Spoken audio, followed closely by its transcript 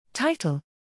Title: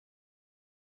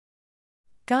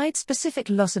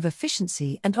 Guide-specific loss of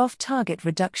efficiency and off-target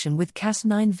reduction with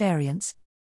Cas9 variants.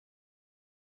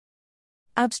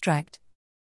 Abstract: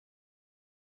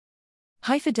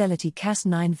 High-fidelity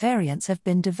Cas9 variants have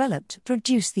been developed to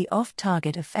produce the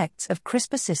off-target effects of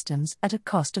CRISPR systems at a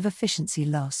cost of efficiency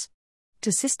loss.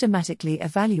 To systematically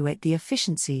evaluate the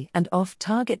efficiency and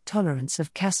off-target tolerance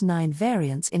of Cas9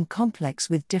 variants in complex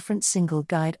with different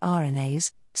single-guide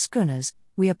RNAs, scRNAs,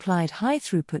 we applied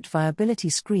high-throughput viability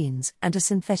screens and a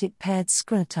synthetic paired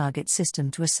scRNA target system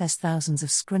to assess thousands of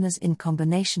scRNAs in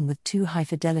combination with two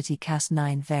high-fidelity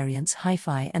Cas9 variants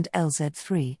HiFi and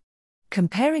LZ3.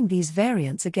 Comparing these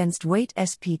variants against weight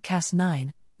SP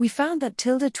Cas9, we found that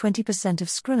 20% of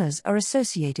scRNAs are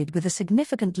associated with a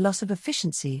significant loss of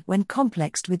efficiency when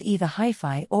complexed with either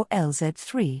HiFi or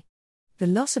LZ3. The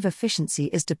loss of efficiency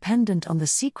is dependent on the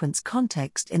sequence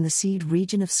context in the seed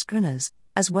region of scRNAs,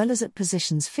 as well as at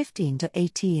positions 15 to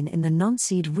 18 in the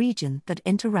non-seed region that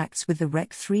interacts with the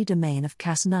REC3 domain of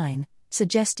Cas9,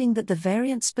 suggesting that the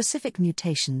variant-specific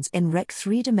mutations in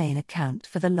REC3 domain account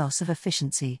for the loss of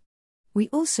efficiency. We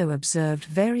also observed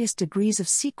various degrees of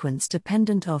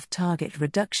sequence-dependent off-target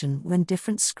reduction when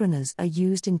different scRNAs are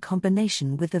used in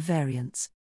combination with the variants.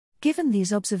 Given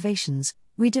these observations,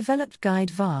 we developed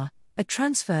GuideVar, a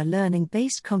transfer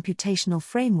learning-based computational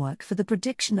framework for the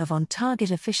prediction of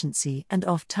on-target efficiency and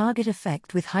off-target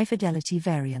effect with high-fidelity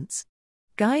variants.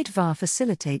 GuideVar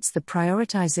facilitates the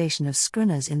prioritization of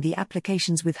scRNAs in the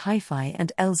applications with HiFi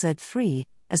and LZ3,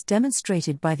 as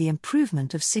demonstrated by the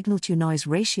improvement of signal-to-noise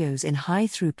ratios in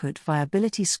high-throughput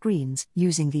viability screens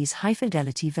using these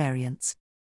high-fidelity variants.